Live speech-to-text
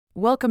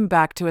Welcome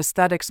back to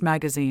Aesthetics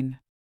Magazine.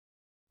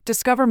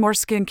 Discover more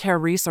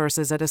skincare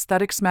resources at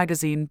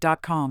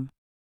aestheticsmagazine.com.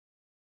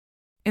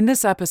 In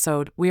this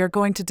episode, we are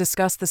going to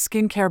discuss the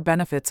skincare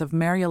benefits of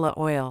Marula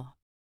oil.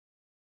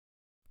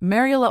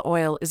 Marula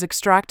oil is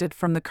extracted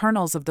from the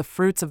kernels of the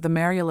fruits of the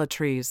Marula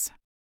trees.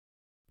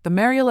 The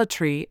Marula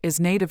tree is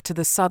native to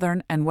the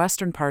southern and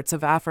western parts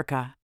of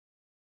Africa.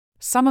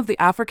 Some of the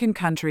African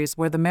countries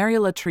where the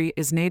Marula tree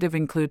is native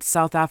include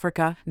South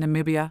Africa,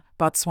 Namibia,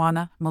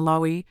 Botswana,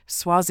 Malawi,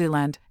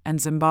 Swaziland,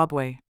 and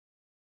Zimbabwe.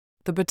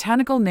 The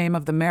botanical name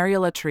of the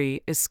Marula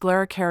tree is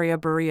Sclerocaria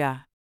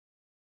borea.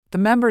 The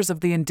members of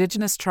the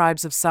indigenous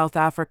tribes of South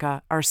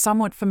Africa are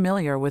somewhat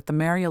familiar with the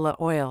Marula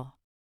oil.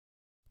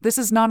 This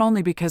is not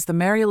only because the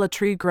Marula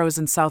tree grows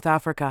in South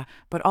Africa,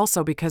 but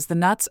also because the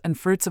nuts and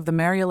fruits of the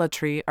Marula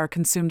tree are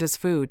consumed as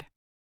food.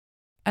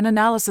 An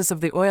analysis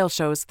of the oil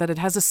shows that it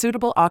has a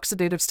suitable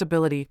oxidative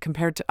stability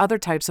compared to other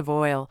types of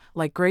oil,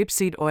 like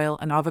grapeseed oil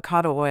and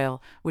avocado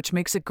oil, which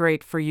makes it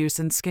great for use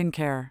in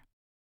skincare.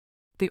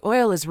 The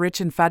oil is rich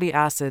in fatty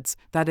acids,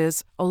 that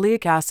is,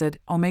 oleic acid,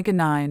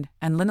 omega-9,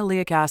 and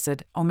linoleic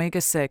acid,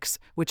 omega-6,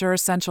 which are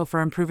essential for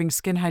improving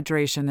skin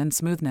hydration and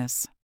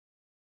smoothness.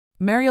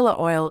 Marula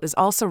oil is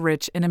also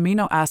rich in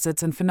amino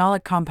acids and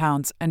phenolic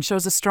compounds and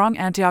shows a strong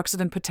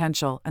antioxidant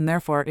potential, and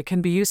therefore it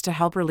can be used to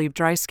help relieve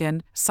dry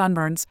skin,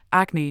 sunburns,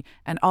 acne,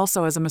 and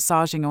also as a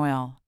massaging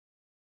oil.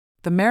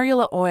 The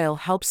Marula oil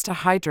helps to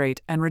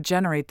hydrate and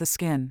regenerate the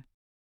skin.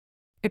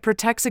 It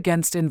protects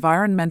against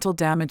environmental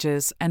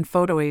damages and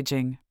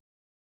photoaging.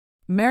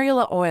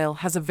 Marula oil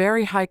has a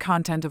very high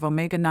content of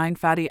omega-9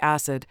 fatty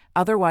acid,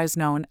 otherwise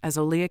known as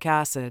oleic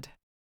acid.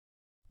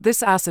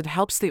 This acid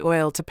helps the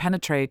oil to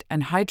penetrate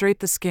and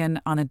hydrate the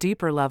skin on a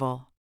deeper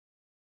level.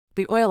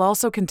 The oil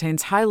also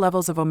contains high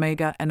levels of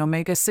omega and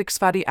omega-6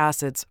 fatty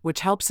acids, which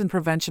helps in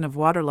prevention of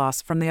water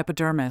loss from the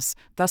epidermis,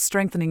 thus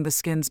strengthening the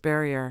skin's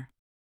barrier.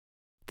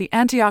 The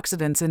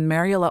antioxidants in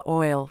Marula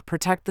oil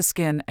protect the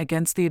skin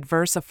against the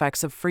adverse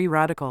effects of free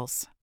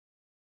radicals.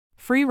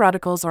 Free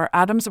radicals are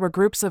atoms or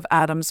groups of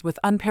atoms with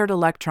unpaired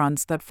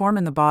electrons that form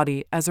in the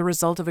body as a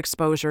result of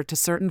exposure to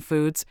certain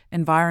foods,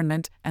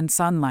 environment, and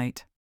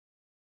sunlight.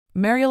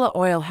 Marula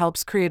oil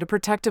helps create a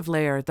protective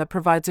layer that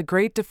provides a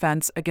great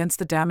defense against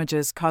the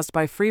damages caused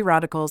by free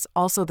radicals,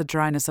 also the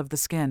dryness of the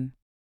skin.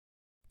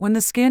 When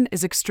the skin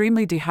is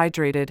extremely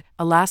dehydrated,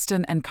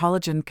 elastin and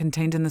collagen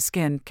contained in the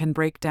skin can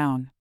break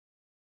down.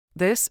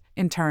 This,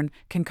 in turn,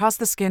 can cause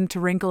the skin to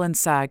wrinkle and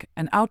sag,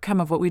 an outcome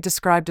of what we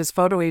described as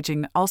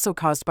photoaging, also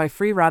caused by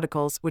free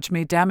radicals, which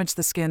may damage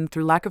the skin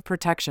through lack of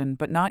protection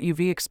but not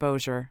UV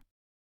exposure.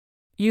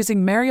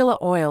 Using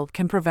Marula oil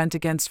can prevent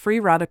against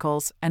free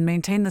radicals and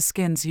maintain the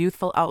skin's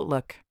youthful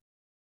outlook.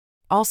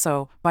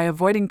 Also, by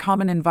avoiding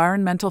common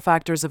environmental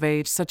factors of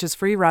age such as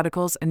free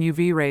radicals and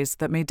UV rays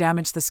that may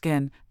damage the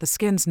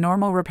skin's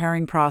normal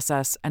repairing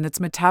process and its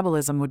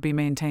metabolism would be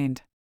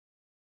maintained.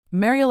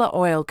 Marula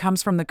oil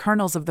comes from the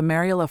kernels of the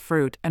Marula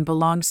fruit and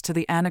belongs to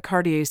the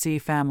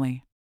Anacardiaceae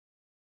family.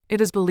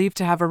 It is believed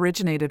to have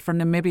originated from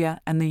Namibia,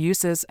 and the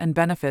uses and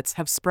benefits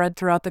have spread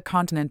throughout the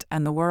continent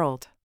and the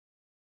world.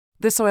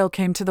 This oil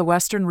came to the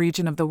western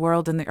region of the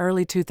world in the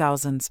early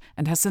 2000s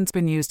and has since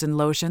been used in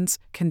lotions,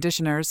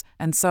 conditioners,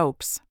 and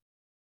soaps.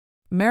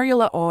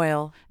 Marula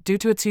oil, due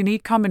to its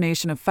unique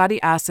combination of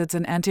fatty acids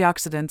and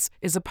antioxidants,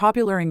 is a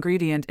popular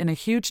ingredient in a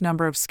huge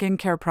number of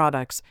skincare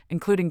products,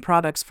 including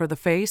products for the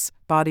face,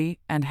 body,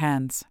 and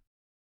hands.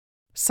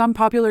 Some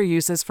popular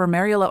uses for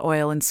Marula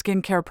oil in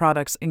skincare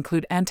products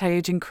include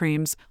anti-aging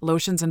creams,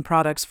 lotions, and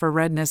products for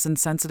redness and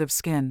sensitive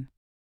skin.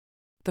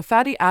 The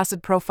fatty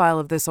acid profile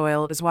of this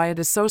oil is why it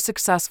is so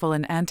successful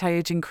in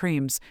anti-aging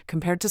creams,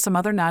 compared to some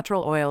other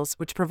natural oils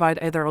which provide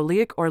either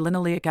oleic or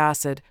linoleic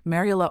acid.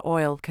 Marula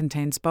oil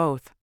contains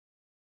both.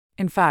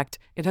 In fact,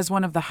 it has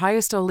one of the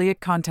highest oleic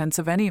contents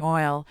of any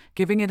oil,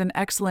 giving it an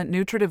excellent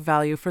nutritive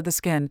value for the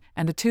skin,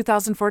 and a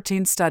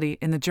 2014 study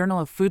in the Journal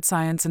of Food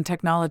Science and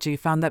Technology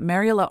found that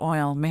Marula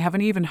oil may have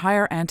an even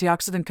higher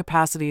antioxidant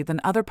capacity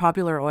than other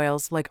popular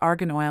oils like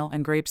argan oil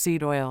and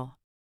grapeseed oil.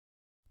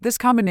 This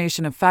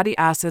combination of fatty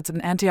acids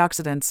and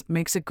antioxidants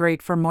makes it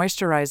great for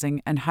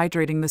moisturizing and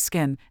hydrating the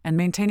skin and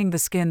maintaining the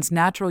skin's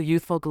natural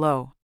youthful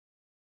glow.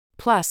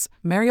 Plus,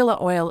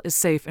 Marula oil is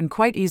safe and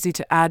quite easy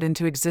to add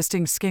into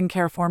existing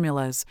skincare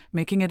formulas,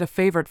 making it a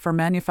favorite for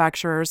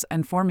manufacturers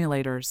and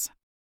formulators.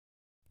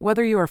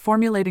 Whether you are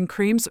formulating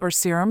creams or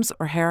serums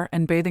or hair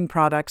and bathing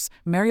products,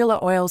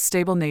 Marula oil's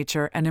stable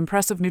nature and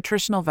impressive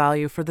nutritional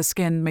value for the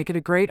skin make it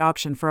a great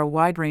option for a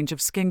wide range of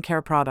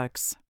skincare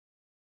products.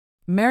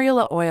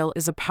 Marula oil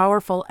is a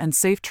powerful and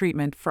safe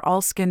treatment for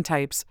all skin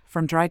types,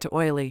 from dry to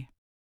oily.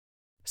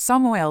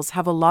 Some oils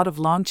have a lot of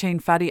long-chain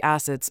fatty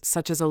acids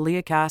such as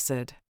oleic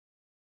acid.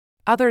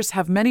 Others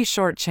have many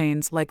short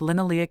chains like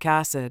linoleic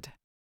acid.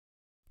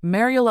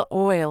 Marula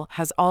oil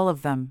has all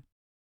of them.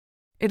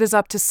 It is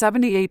up to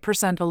 78%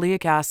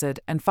 oleic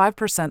acid and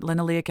 5%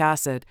 linoleic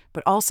acid,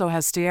 but also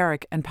has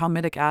stearic and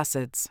palmitic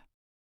acids.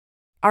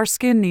 Our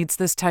skin needs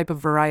this type of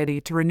variety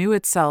to renew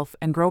itself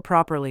and grow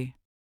properly.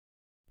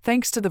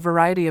 Thanks to the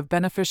variety of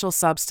beneficial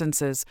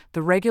substances,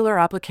 the regular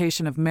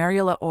application of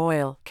Marula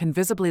oil can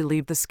visibly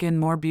leave the skin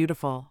more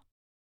beautiful.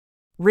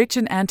 Rich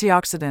in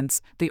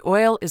antioxidants, the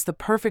oil is the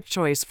perfect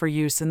choice for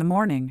use in the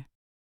morning.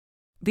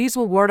 These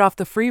will ward off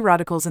the free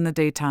radicals in the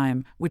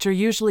daytime, which are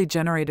usually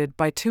generated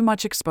by too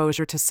much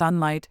exposure to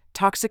sunlight,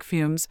 toxic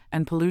fumes,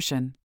 and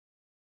pollution.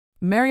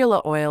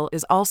 Marula oil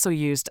is also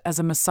used as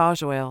a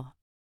massage oil.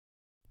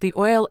 The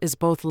oil is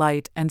both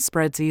light and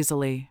spreads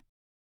easily.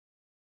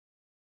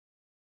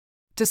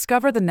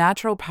 Discover the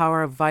natural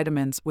power of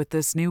vitamins with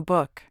this new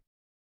book.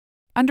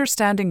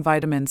 Understanding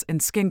Vitamins in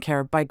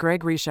Skincare by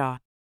Greg Risha.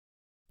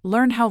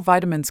 Learn how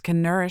vitamins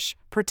can nourish,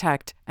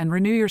 protect, and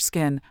renew your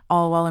skin,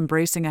 all while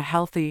embracing a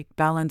healthy,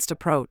 balanced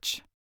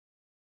approach.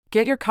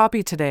 Get your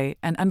copy today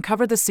and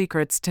uncover the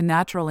secrets to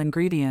natural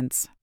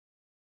ingredients.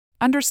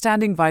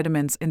 Understanding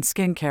Vitamins in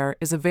Skincare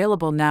is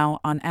available now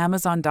on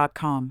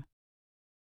Amazon.com.